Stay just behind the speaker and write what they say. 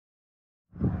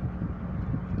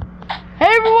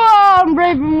everyone,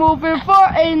 Brave moving for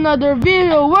another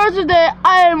video. Where today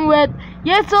I am with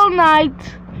Yexel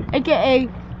Knight, aka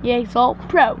Yexel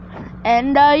Pro,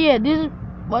 and yeah, this is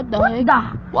what the heck?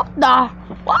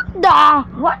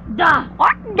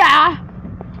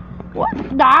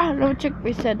 Let me check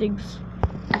my settings.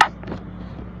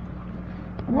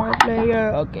 More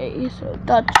player, okay, so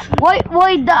touch. Why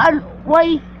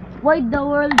the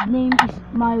world name is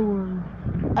my world?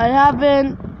 I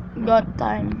haven't got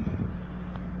time.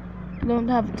 Don't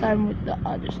have time with the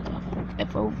other stuff.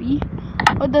 FOV.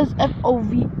 What does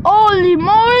FOV? Holy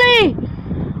moly!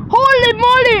 Holy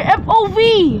moly! FOV!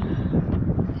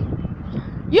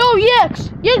 Yo,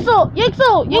 Yexel!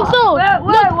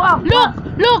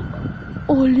 Look!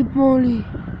 Holy moly!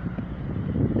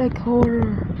 Like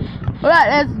horror. Alright,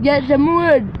 let's get the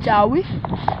mood, shall we?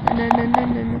 No.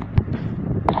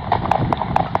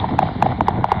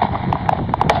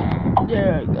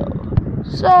 There we go.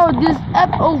 So this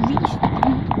FOV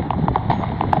stream.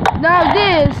 Now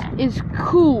this is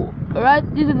cool, alright?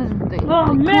 This is the thing. Oh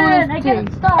the man, I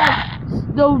can't start.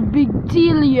 No big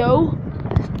dealio.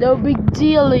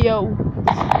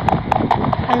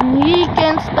 And he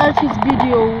can't start his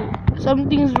video.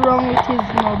 Something's wrong with his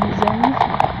mobizen.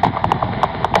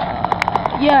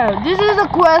 Yeah, this is a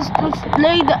quest to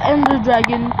slay the Ender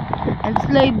Dragon and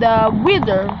slay the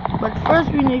Wither. But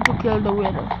first we need to kill the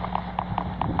Wither.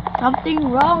 Something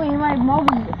wrong in my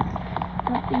mobizen.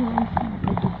 Something wrong.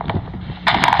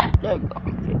 There we go,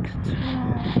 fixed.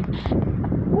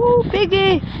 Woo,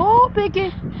 Piggy! Oh,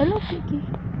 Piggy! Hello, Piggy.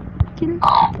 Kill.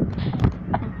 Boss!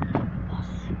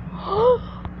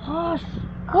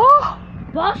 Oh!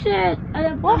 Boss it! I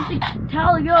have something to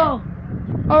tell you.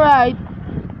 Alright.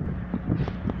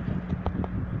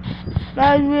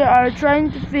 Guys, we are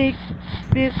trying to fix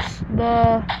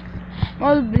the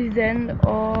mobizen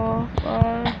of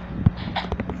our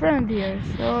friend here.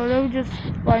 So let me just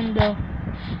find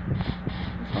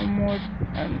some more.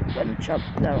 I'm gonna chop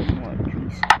down more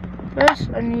trees. First,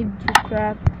 I need to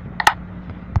craft.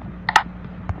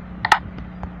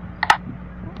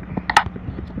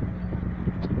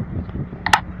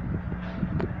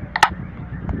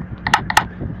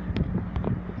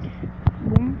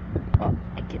 Boom. Oh,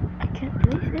 I can't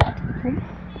place it. Boom.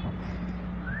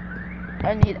 I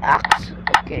need axe.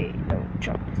 Okay, now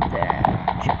chop this down.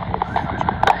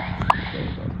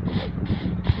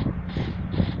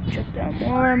 Chop down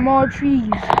more and more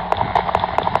trees.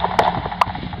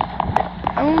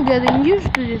 I'm getting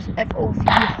used to this FOV.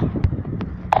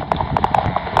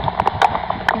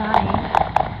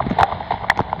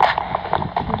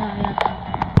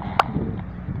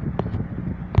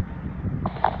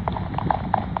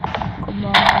 Come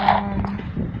on.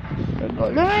 There we go.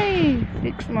 Let me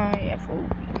fix my FOV.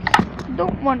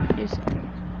 Don't want this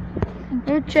anymore.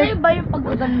 Let me check. Sa'yo ba yung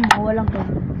pagkaganon mo? Walang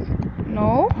ganun?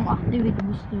 No. Activate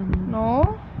boost yun.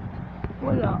 No.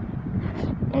 Wala.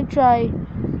 Let me try.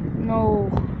 No.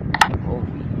 FOV.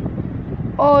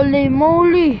 Holy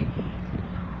moly.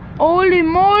 Holy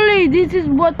moly. This is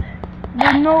what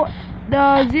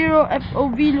the zero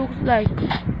FOV looks like.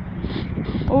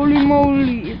 Holy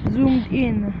moly. It zoomed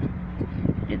in.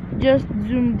 It just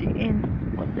zoomed in.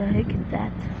 What the heck is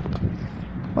that?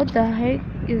 What the heck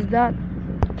is that?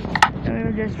 I'm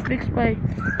gonna just fix my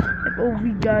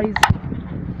FOV, guys.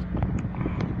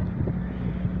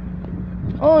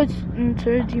 Oh, it's in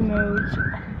 30 mode.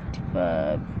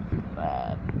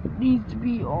 55. Needs to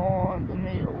be on the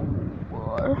middle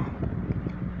bar.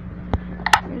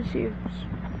 Let me see if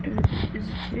is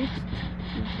it fixed?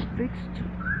 Is it fixed?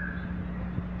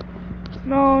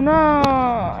 No,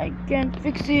 I can't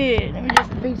fix it. Let me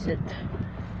just fix it.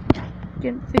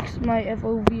 Can't fix my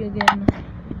FOV again.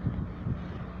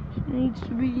 It needs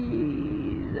to be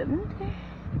 70.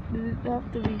 Does it have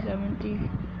to be 70?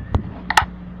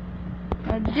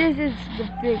 This is the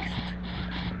fixed.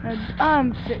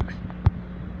 I'm fixed.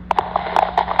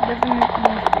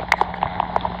 Definitely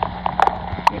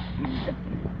fixed.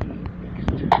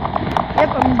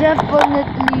 Yep, I'm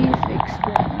definitely fixed.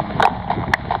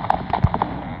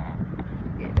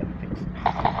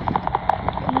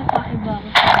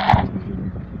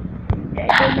 I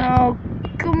don't know.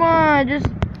 Come on, just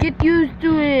get used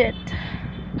to it.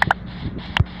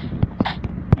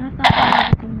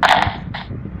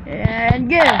 And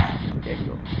give. There you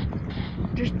go.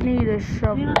 Just need a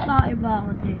shovel.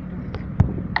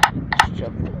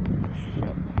 Shovel.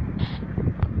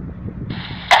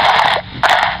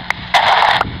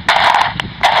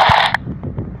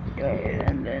 Okay,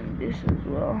 and then this as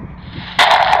well.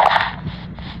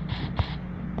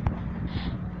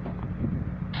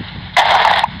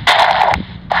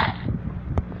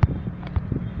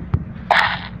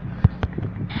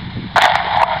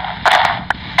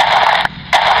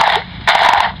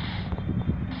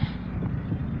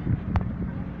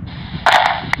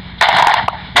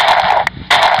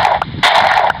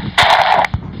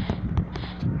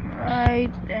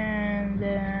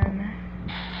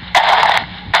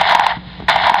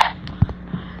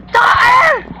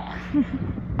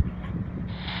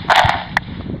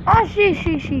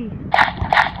 See.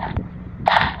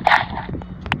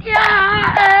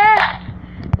 Yeah.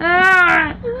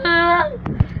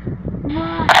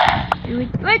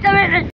 Wait a minute.